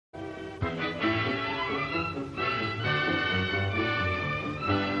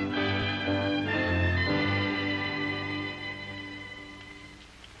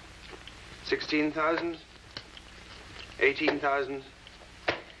$16,000, $18,000,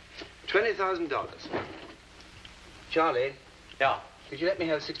 $20,000. Charlie? Yeah? Could you let me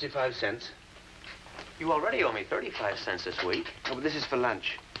have 65 cents? You already owe me 35 cents this week. Oh, but this is for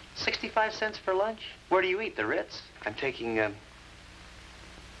lunch. 65 cents for lunch? Where do you eat, the Ritz? I'm taking, I'll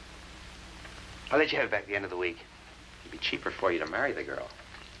let you have it back at the end of the week. It'd be cheaper for you to marry the girl.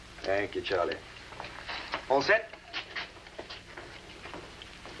 Thank you, Charlie. All set?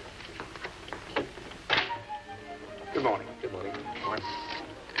 Good morning. Good morning. Good morning.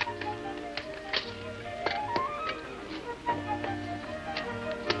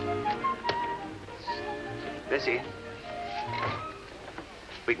 Bessie,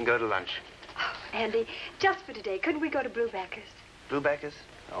 we can go to lunch. Oh, Andy, just for today, couldn't we go to Brewbacker's? Brewbacker's?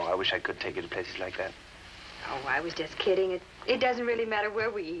 Oh, I wish I could take you to places like that. Oh, I was just kidding. It doesn't really matter where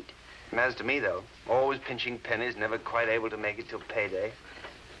we eat. It matters to me, though. Always pinching pennies, never quite able to make it till payday.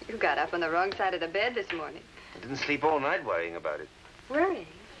 You got up on the wrong side of the bed this morning. I didn't sleep all night worrying about it. Worrying?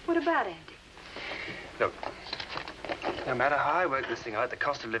 What about, Andy? Look, no matter how I work this thing out, the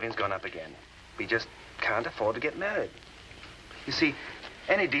cost of living's gone up again. We just can't afford to get married. You see,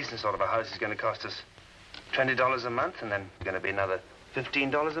 any decent sort of a house is going to cost us $20 a month, and then going to be another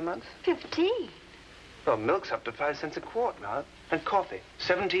 $15 a month. 15? Well, milk's up to 5 cents a quart now, and coffee,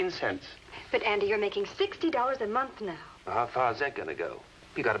 17 cents. But, Andy, you're making $60 a month now. Well, how far is that going to go?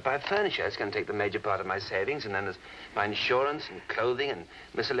 You got to buy furniture. It's going to take the major part of my savings, and then there's my insurance and clothing and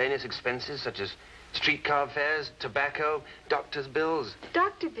miscellaneous expenses such as streetcar fares, tobacco, doctor's bills.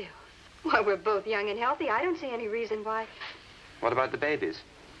 Doctor bills? Well, we're both young and healthy. I don't see any reason why. What about the babies?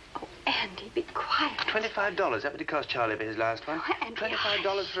 Oh, Andy, be quiet. $25. That would it cost Charlie for his last one? Oh, Andy,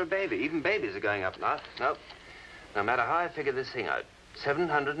 $25 for a baby. Even babies are going up now. No. No matter how I figure this thing out,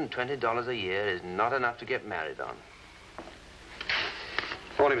 $720 a year is not enough to get married on.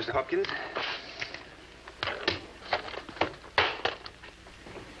 Morning, Mr. Hopkins.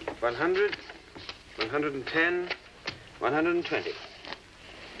 100, 110, 120.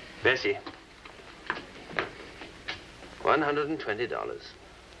 Bessie. $120.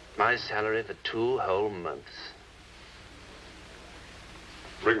 My salary for 2 whole months.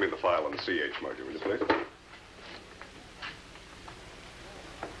 Bring me the file on the CH, Marjorie, will you please?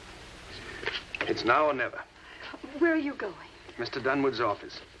 It's now or never. Where are you going? Mr. Dunwood's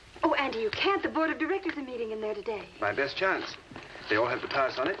office. Oh, Andy, you can't. The board of directors are meeting in there today. My best chance. They all have to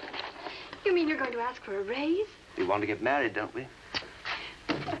pass on it. You mean you're going to ask for a raise? We want to get married, don't we?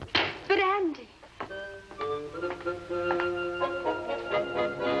 But, Andy...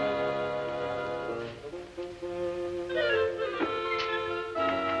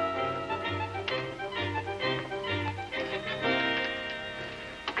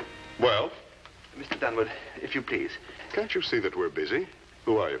 Well? Mr. Dunwood, if you please. Can't you see that we're busy?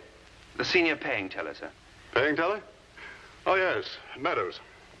 Who are you? The senior paying teller, sir. Paying teller? Oh, yes. Meadows.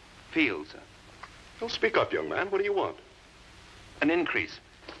 Field, sir. Well, speak up, young man. What do you want? An increase.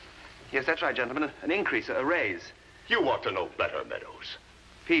 Yes, that's right, gentlemen. An increase, a raise. You ought to know better, Meadows.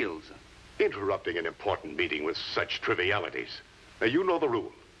 Field, sir. Interrupting an important meeting with such trivialities. Now, you know the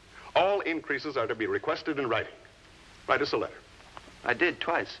rule. All increases are to be requested in writing. Write us a letter. I did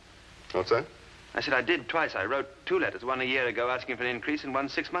twice. What's that? I said I did twice. I wrote 2 letters, one a year ago asking for an increase and one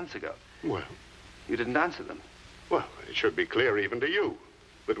 6 months ago. Well? You didn't answer them. Well, it should be clear even to you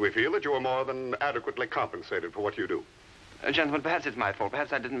that we feel that you are more than adequately compensated for what you do. Gentlemen, perhaps it's my fault.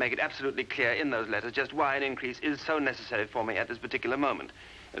 Perhaps I didn't make it absolutely clear in those letters just why an increase is so necessary for me at this particular moment.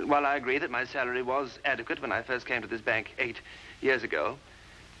 While I agree that my salary was adequate when I first came to this bank 8 years ago,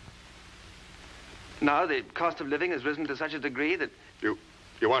 now the cost of living has risen to such a degree that...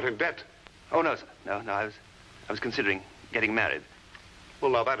 You aren't in debt? Oh, no, sir. No, I was considering getting married.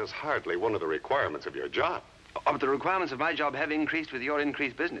 Well, now, that is hardly one of the requirements of your job. Oh, but the requirements of my job have increased with your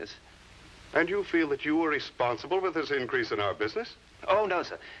increased business. And you feel that you were responsible for this increase in our business? Oh, no,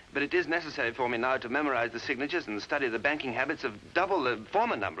 sir. But it is necessary for me now to memorize the signatures and study the banking habits of double the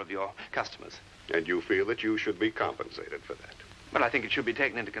former number of your customers. And you feel that you should be compensated for that? Well, I think it should be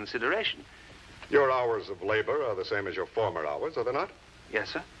taken into consideration. Your hours of labor are the same as your former hours, are they not? Yes,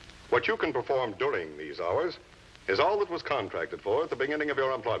 sir. What you can perform during these hours is all that was contracted for at the beginning of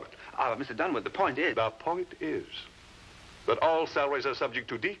your employment. Ah, Mr. Dunwood, the point is... The point is that all salaries are subject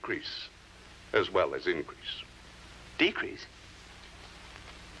to decrease as well as increase. Decrease?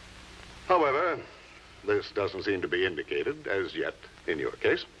 However, this doesn't seem to be indicated as yet in your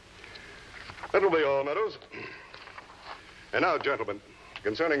case. That'll be all, Meadows. And now, gentlemen,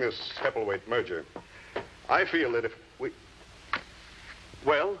 concerning this Heppleweight merger, I feel that if we...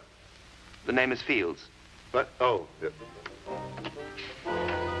 Well? The name is Fields. What? Oh. Yeah.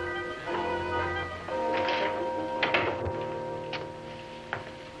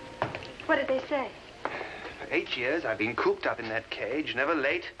 What did they say? For 8 years, I've been cooped up in that cage, never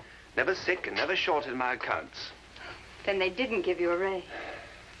late, never sick, and never short in my accounts. Then they didn't give you a raise.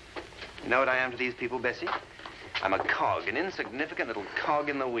 You know what I am to these people, Bessie? I'm a cog, an insignificant little cog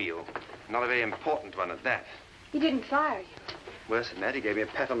in the wheel. Not a very important one at that. He didn't fire you. Worse than that, he gave me a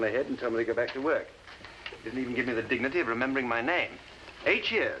pat on the head and told me to go back to work. He didn't even give me the dignity of remembering my name.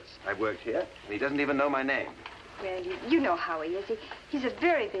 8 years I've worked here, and he doesn't even know my name. Well, you know how he is. He's a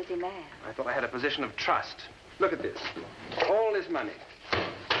very busy man. I thought I had a position of trust. Look at this. All this money.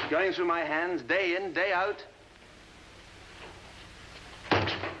 Going through my hands day in, day out.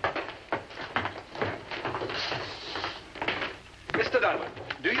 Mr. Dunwood,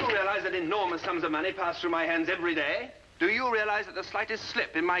 do you realize that enormous sums of money pass through my hands every day? Do you realize that the slightest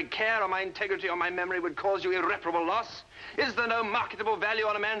slip in my care or my integrity or my memory would cause you irreparable loss? Is there no marketable value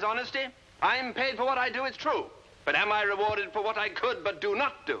on a man's honesty? I'm paid for what I do, it's true. But am I rewarded for what I could but do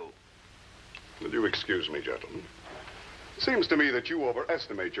not do? Will you excuse me, gentlemen? It seems to me that you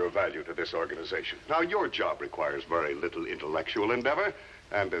overestimate your value to this organization. Now, your job requires very little intellectual endeavor,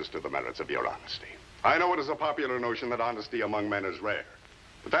 and as to the merits of your honesty. I know it is a popular notion that honesty among men is rare,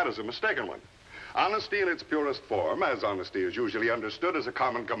 but that is a mistaken one. Honesty in its purest form, as honesty is usually understood, is a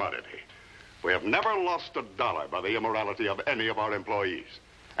common commodity. We have never lost a dollar by the immorality of any of our employees,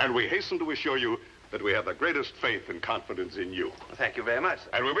 and we hasten to assure you that we have the greatest faith and confidence in you. Well, thank you very much, sir.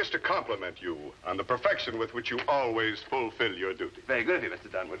 And we wish to compliment you on the perfection with which you always fulfill your duty. Very good of you, Mr.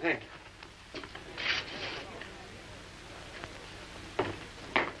 Dunwood. Thank you.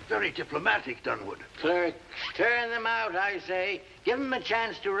 Very diplomatic, Dunwood. Clerk, turn them out, I say. Give them a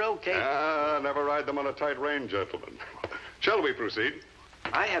chance to rotate. Never ride them on a tight rein, gentlemen. Shall we proceed?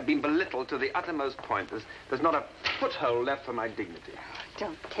 I have been belittled to the uttermost point. There's not a foothold left for my dignity.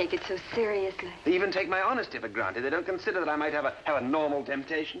 Don't take it so seriously. They even take my honesty for granted. They don't consider that I might have a normal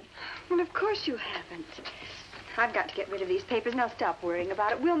temptation. Well, of course you haven't. I've got to get rid of these papers. Now stop worrying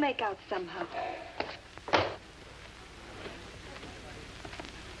about it. We'll make out somehow.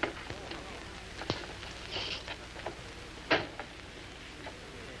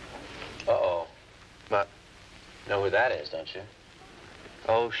 Uh-oh. What? Know who that is, don't you?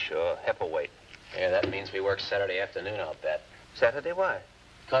 Oh, sure. Heppleweight. Yeah, that means we work Saturday afternoon, I'll bet. Saturday? Why?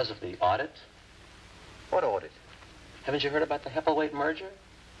 Because of the audit. What audit? Haven't you heard about the Heppleweight merger?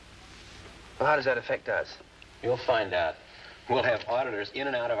 Well, how does that affect us? You'll find out. We'll have auditors in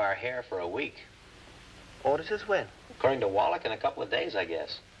and out of our hair for a week. Auditors when? According to Wallach, in a couple of days, I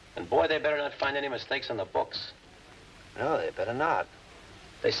guess. And boy, they better not find any mistakes in the books. No, they better not.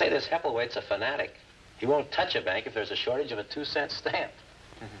 They say this Heppelwaite's a fanatic. He won't touch a bank if there's a shortage of a 2-cent stamp.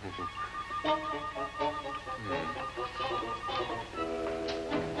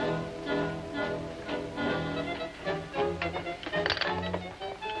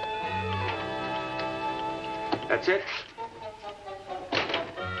 That's it?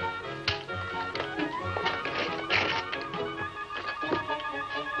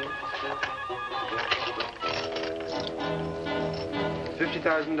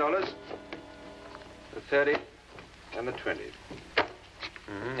 $50,000, the 30, and the 20.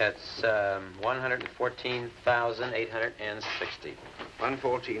 That's 114,860.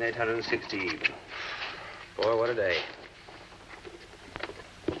 114,860 even. Boy, what a day.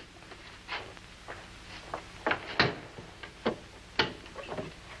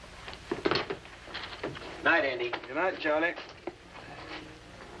 Night, Andy. Good night, Charlie.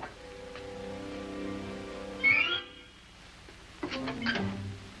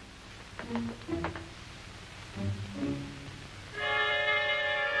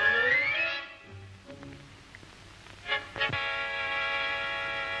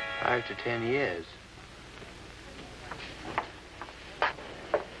 $5 to 10 years.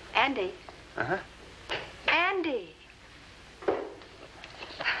 Andy. Uh-huh. Andy.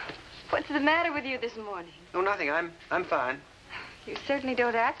 What's the matter with you this morning? No, nothing. I'm fine. You certainly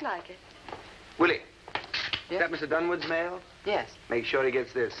don't act like it. Willie. Yeah? Is that Mr. Dunwood's mail? Yes, Make sure he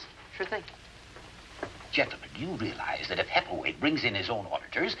gets this. sure thing. Gentlemen, do you realize that if Heppleweight brings in his own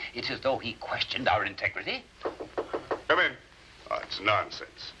auditors, it's as though he questioned our integrity? Come in. Oh, it's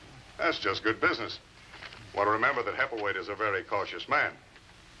nonsense. That's just good business. Want to remember that Heppleweight is a very cautious man.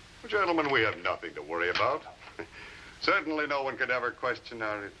 Well, gentlemen, we have nothing to worry about. Certainly no one could ever question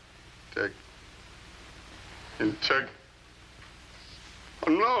our Oh,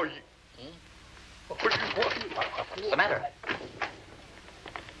 no. What's the matter?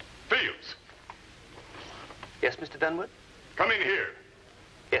 Fields, Yes, Mr. Dunwood? come in here.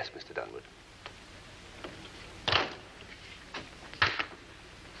 Yes, Mr. Dunwood.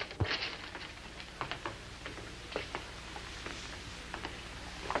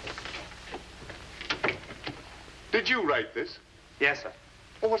 Did you write this? Yes, sir.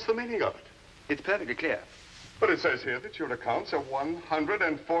 Well, what's the meaning of it? It's perfectly clear. But it says here that your accounts are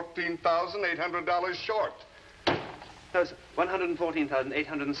 $114,800 short. No, sir.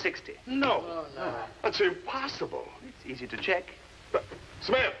 114,860. No. Oh, no. That's impossible. It's easy to check.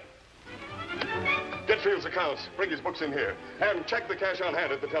 Smith! Get Fields' accounts. Bring his books in here. And check the cash on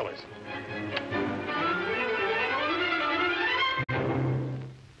hand at the tellers.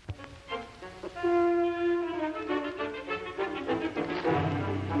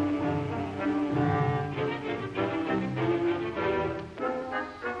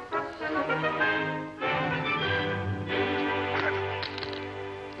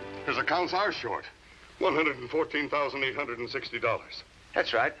 His accounts are short. $114,860.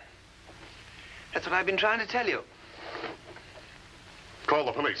 That's right. That's what I've been trying to tell you. Call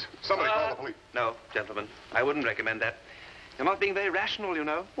the police. Somebody call the police. No, gentlemen. I wouldn't recommend that. You're not being very rational, you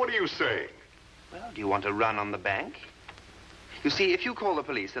know. What are you saying? Well, do you want to run on the bank? You see, if you call the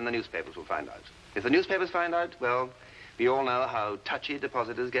police, then the newspapers will find out. If the newspapers find out, well, we all know how touchy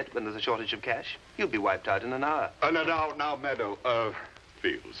depositors get when there's a shortage of cash. You'll be wiped out in an hour. Now, Meadow,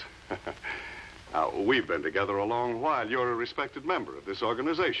 Fields. Now, we've been together a long while. You're a respected member of this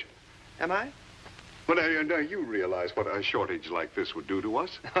organization. Am I? But now you realize what a shortage like this would do to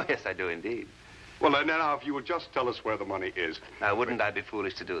us? Oh, yes, I do indeed. Well, now, if you would just tell us where the money is. Now, wouldn't I be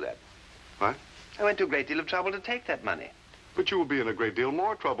foolish to do that? What? I went to a great deal of trouble to take that money. But you will be in a great deal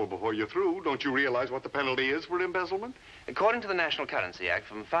more trouble before you're through. Don't you realize what the penalty is for embezzlement? According to the National Currency Act,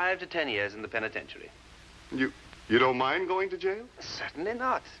 from 5 to 10 years in the penitentiary. You don't mind going to jail? Certainly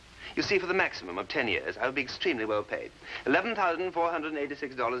not. You see, for the maximum of 10 years, I would be extremely well paid.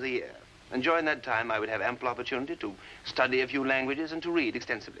 $11,486 a year. And during that time, I would have ample opportunity to study a few languages and to read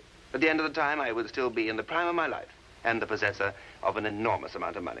extensively. At the end of the time, I would still be in the prime of my life and the possessor of an enormous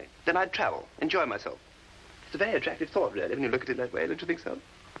amount of money. Then I'd travel, enjoy myself. It's a very attractive thought, really, when you look at it that way. Don't you think so?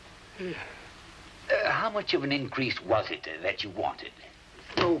 How much of an increase was it that you wanted?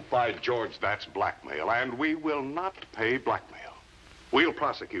 Oh, by George, that's blackmail, and we will not pay blackmail. We'll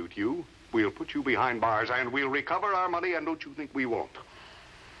prosecute you, we'll put you behind bars, and we'll recover our money, and don't you think we won't?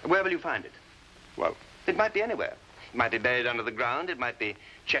 Where will you find it? Well, It might be anywhere. It might be buried under the ground. It might be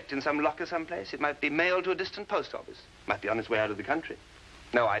checked in some locker someplace. It might be mailed to a distant post office. It might be on its way out of the country.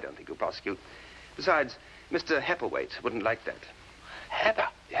 No, I don't think you'll prosecute. Besides, Mr. Heppelwaite wouldn't like that.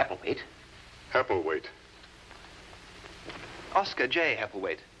 Heppelwaite? Heppelwaite. Oscar J.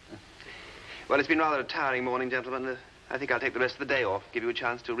 Heppelwaite. Well, it's been rather a tiring morning, gentlemen. I think I'll take the rest of the day off, give you a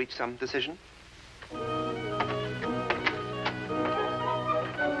chance to reach some decision.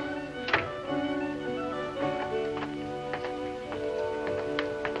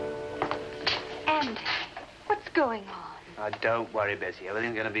 And what's going on? Don't worry, Bessie.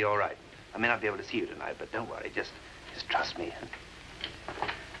 Everything's going to be all right. I may not be able to see you tonight, but don't worry. Just trust me.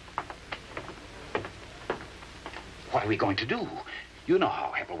 What are we going to do? You know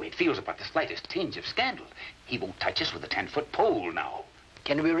how Heppelwaite feels about the slightest tinge of scandal. He won't touch us with a 10-foot pole now.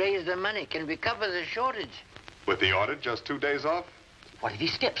 Can we raise the money? Can we cover the shortage? With the audit just 2 days off? What if he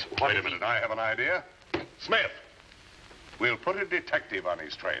skips? Wait a minute, I have an idea. Smith, we'll put a detective on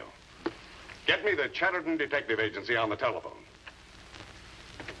his trail. Get me the Chatterton Detective Agency on the telephone.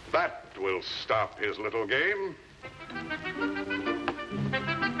 That will stop his little game.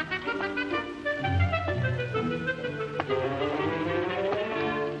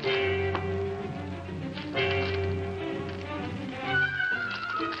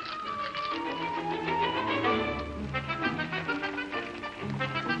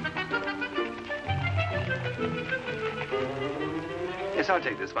 Yes, I'll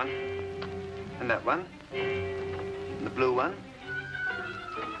take this one. And that one. And the blue one.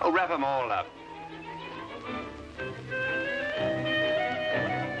 Oh, wrap them all up.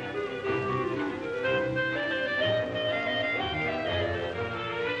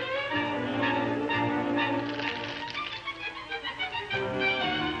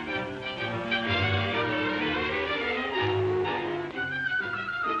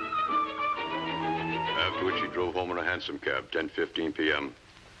 After which he drove home in a hansom cab, 10:15 p.m.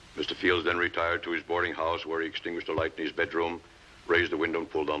 Mr. Fields then retired to his boarding house where he extinguished a light in his bedroom, raised the window and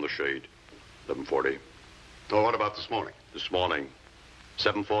pulled down the shade. 11:40. Oh, what about this morning? This morning,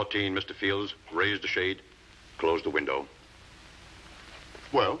 7:14, Mr. Fields raised the shade, closed the window.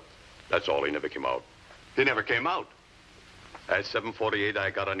 Well, That's all. He never came out. he never came out. At 7:48, I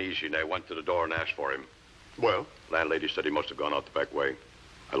got uneasy and I went to the door and asked for him. Well, Landlady said he must have gone out the back way.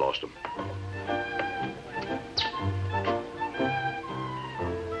 I lost him.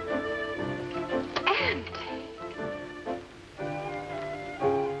 And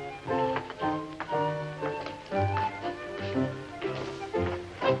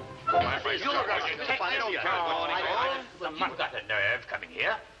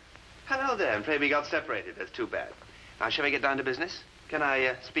I'm afraid we got separated. That's too bad. Now, shall we get down to business? Can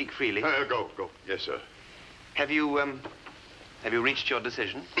I speak freely? Go. Yes, sir. Have you reached your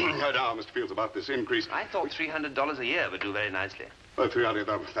decision? Now, Mr. Fields, about this increase. I thought $300 a year would do very nicely. Well,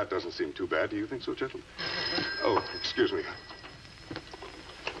 $300, that doesn't seem too bad. Do you think so, gentlemen? Oh, excuse me.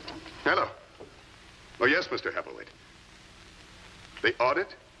 Hello. Oh, yes, Mr. Heppelwaite. The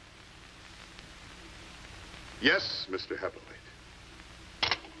audit? Yes, Mr. Heppelwaite.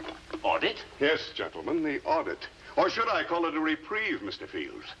 Audit? Yes, gentlemen, the audit. Or should I call it a reprieve, Mr.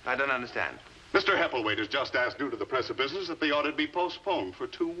 Fields? I don't understand. Mr. Heppelwaite has just asked due to the press of business that the audit be postponed for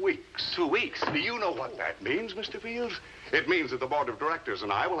 2 weeks. 2 weeks? Do you know what that means, Mr. Fields? It means that the board of directors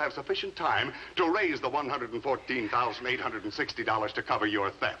and I will have sufficient time to raise the $114,860 to cover your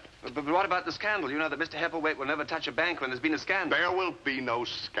theft. But what about the scandal? You know that Mr. Heppelwaite will never touch a bank when there's been a scandal. There will be no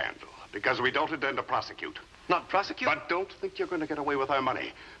scandal because we don't intend to prosecute. Not prosecute? But don't think you're going to get away with our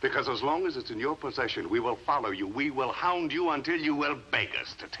money, because as long as it's in your possession, we will follow you. We will hound you until you will beg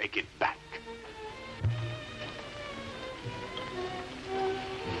us to take it back.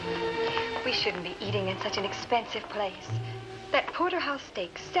 We shouldn't be eating in such an expensive place. That porterhouse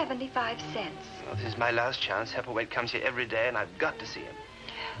steak, 75 cents. Well, this is my last chance. Heppelwaite comes here every day, and I've got to see him.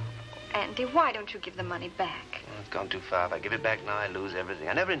 Andy, why don't you give the money back? Well, it's gone too far. If I give it back now, I lose everything.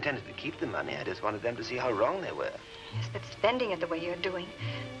 I never intended to keep the money. I just wanted them to see how wrong they were. Yes, but spending it the way you're doing,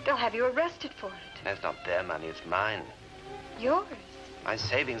 they'll have you arrested for it. That's not their money. It's mine. Yours? My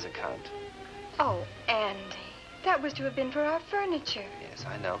savings account. Oh, Andy, that was to have been for our furniture. Yes,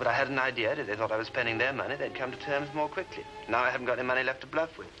 I know, but I had an idea that if they thought I was spending their money, they'd come to terms more quickly. Now I haven't got any money left to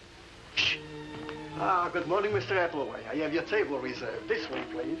bluff with. Shh. Good morning, Mr. Appleway. I have your table reserved. This way,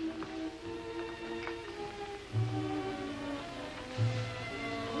 please.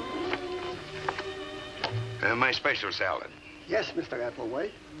 My special salad. Yes, Mr.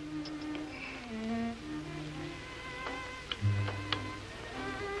 Appleway.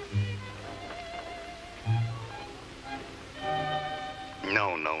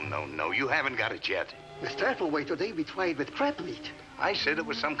 No. You haven't got it yet. Mr. Appleway, today we tried with crab meat. I said it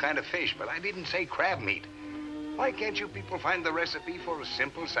was some kind of fish, but I didn't say crab meat. Why can't you people find the recipe for a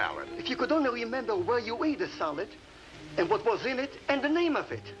simple salad? If you could only remember where you ate the salad, and what was in it, and the name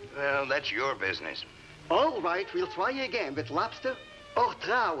of it. Well, that's your business. All right, we'll try again with lobster or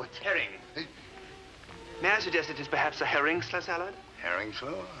trout. Herring. May I suggest it is perhaps a herring salad? Herring slaw?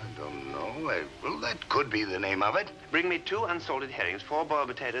 I don't know. Well, that could be the name of it. Bring me 2 unsalted herrings, 4 boiled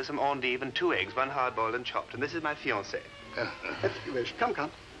potatoes, some endive, and 2 eggs, 1 hard-boiled and chopped. And this is my fiancée. If you wish. Come.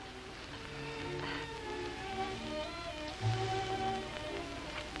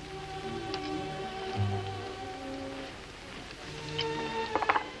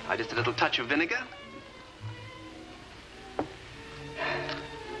 Just a little touch of vinegar.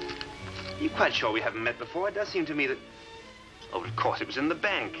 You quite sure we haven't met before? It does seem to me that... Oh, of course, it was in the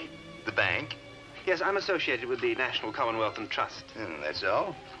bank. The bank? Yes, I'm associated with the National Commonwealth and Trust. That's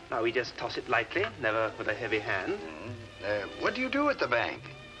all? Now, we just toss it lightly, never with a heavy hand. What do you do at the bank?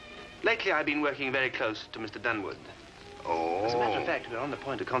 Lately, I've been working very close to Mr. Dunwood. Oh. As a matter of fact, we're on the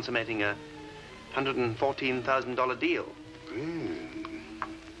point of consummating a $114,000 deal.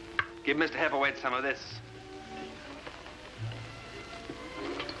 Give Mr. Heppelwaite some of this.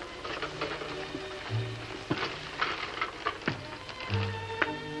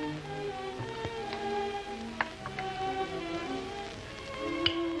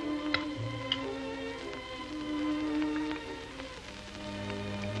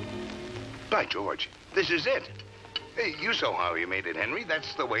 By George, this is it. Hey, you saw how you made it, Henry.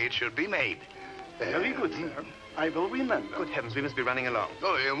 That's the way it should be made. Very good, sir. I will remember. Good heavens, we must be running along.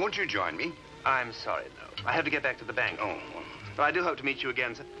 Oh, won't you join me? I'm sorry, no. I have to get back to the bank. Oh. But I do hope to meet you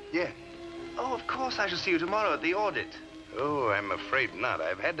again, sir. Yeah. Oh, of course, I shall see you tomorrow at the audit. Oh, I'm afraid not.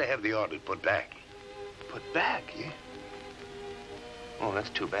 I've had to have the audit put back. Put back? Yeah. Oh, that's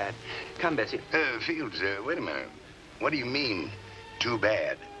too bad. Come, Bessie. Fields, wait a minute. What do you mean, too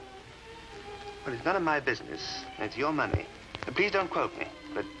bad? Well, it's none of my business. It's your money. Please don't quote me,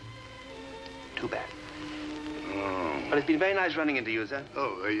 but too bad. Oh. Well, it's been very nice running into you, sir.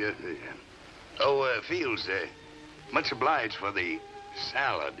 Oh, yeah. Oh, Fields, much obliged for the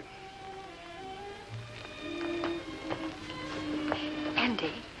salad.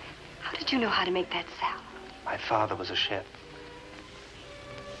 Andy, how did you know how to make that salad? My father was a chef.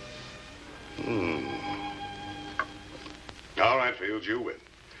 All right, Fields, you win.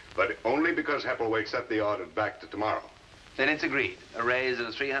 But only because Heppelwaite set the audit back to tomorrow. Then it's agreed. A raise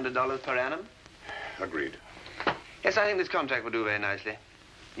of $300 per annum? Agreed. Yes, I think this contract will do very nicely.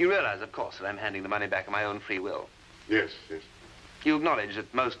 You realize, of course, that I'm handing the money back of my own free will. Yes. You acknowledge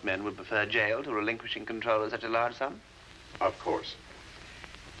that most men would prefer jail to relinquishing control of such a large sum? Of course.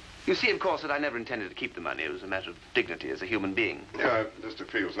 You see, of course, that I never intended to keep the money. It was a matter of dignity as a human being. Mr.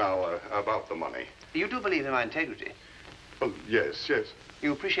 Fields, now, about the money. You do believe in my integrity? Well, yes.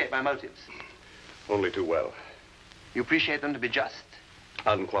 You appreciate my motives? Only too well. You appreciate them to be just?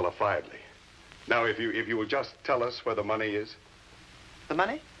 Unqualifiedly. Now, if you will just tell us where the money is. The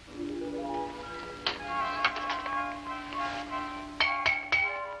money?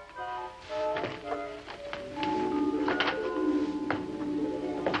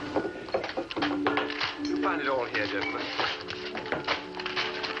 You'll find it all here, gentlemen.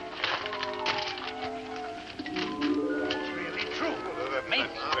 It's really true. That's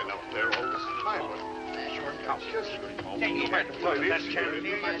been up there all this time. You might have put that charity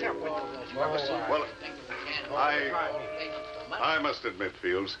yourself. Well, I must admit,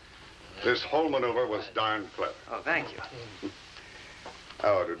 Fields, this whole maneuver was darn clever. Oh, thank you.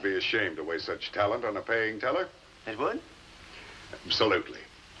 Oh, it would be a shame to waste such talent on a paying teller. It would? Absolutely.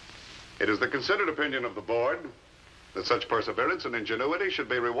 It is the considered opinion of the board that such perseverance and ingenuity should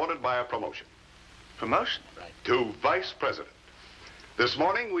be rewarded by a promotion. Promotion? Right. To vice president. This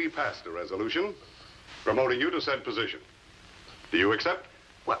morning, we passed a resolution promoting you to said position. Do you accept?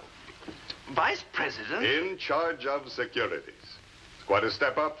 Well, vice president? In charge of securities. It's quite a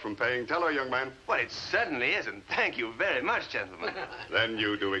step up from paying teller, young man. Well, it certainly is, and thank you very much, gentlemen. Then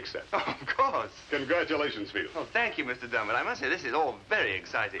you do accept. Oh, of course. Congratulations, Fields. Oh, thank you, Mr. Dunwood. I must say, this is all very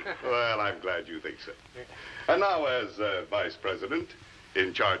exciting. Well, I'm glad you think so. And now, as vice president,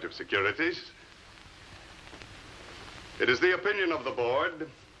 in charge of securities, it is the opinion of the board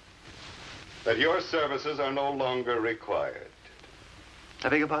that your services are no longer required. I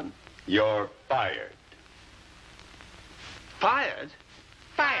beg your pardon? You're fired. Fired?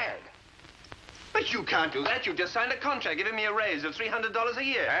 Fired? But you can't do that. You just signed a contract giving me a raise of $300 a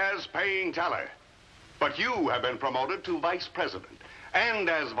year. As paying teller. But you have been promoted to vice president. And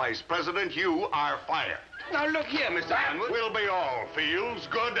as vice president, you are fired. Now, look here, Mr. That Dunwood. will be all, Fields.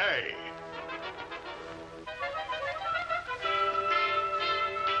 Good day.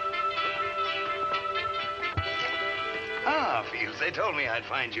 Ah, Fields, they told me I'd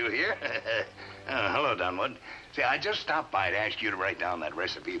find you here. Hello, Dunwood. See, I just stopped by to ask you to write down that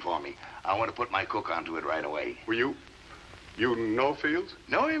recipe for me. I want to put my cook onto it right away. Well, you know Fields?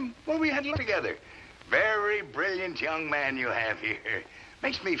 Know him? Well, we had lunch together. Very brilliant young man you have here.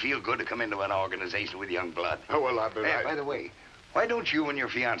 Makes me feel good to come into an organization with young blood. Oh, well, I've been... Hey, by the way, why don't you and your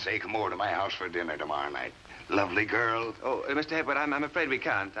fiancée come over to my house for dinner tomorrow night? Lovely girl. Oh, Mr. Hepworth, I'm afraid we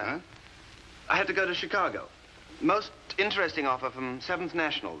can't. Huh? I have to go to Chicago. Most interesting offer from 7th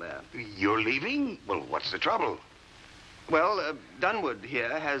National there. You're leaving? Well, what's the trouble? Well, Dunwood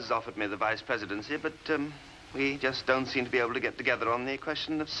here has offered me the vice presidency, but we just don't seem to be able to get together on the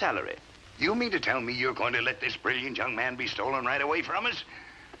question of salary. You mean to tell me you're going to let this brilliant young man be stolen right away from us?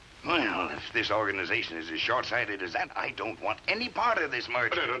 Well, if this organization is as short-sighted as that, I don't want any part of this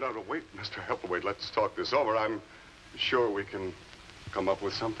merger. No, wait, Mr. Hepplewait, let's talk this over. I'm sure we can come up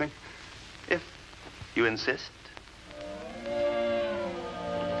with something. If you insist.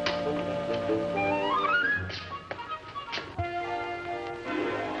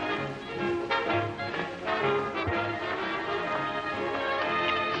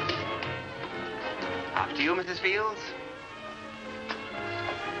 After you, Mrs. Fields.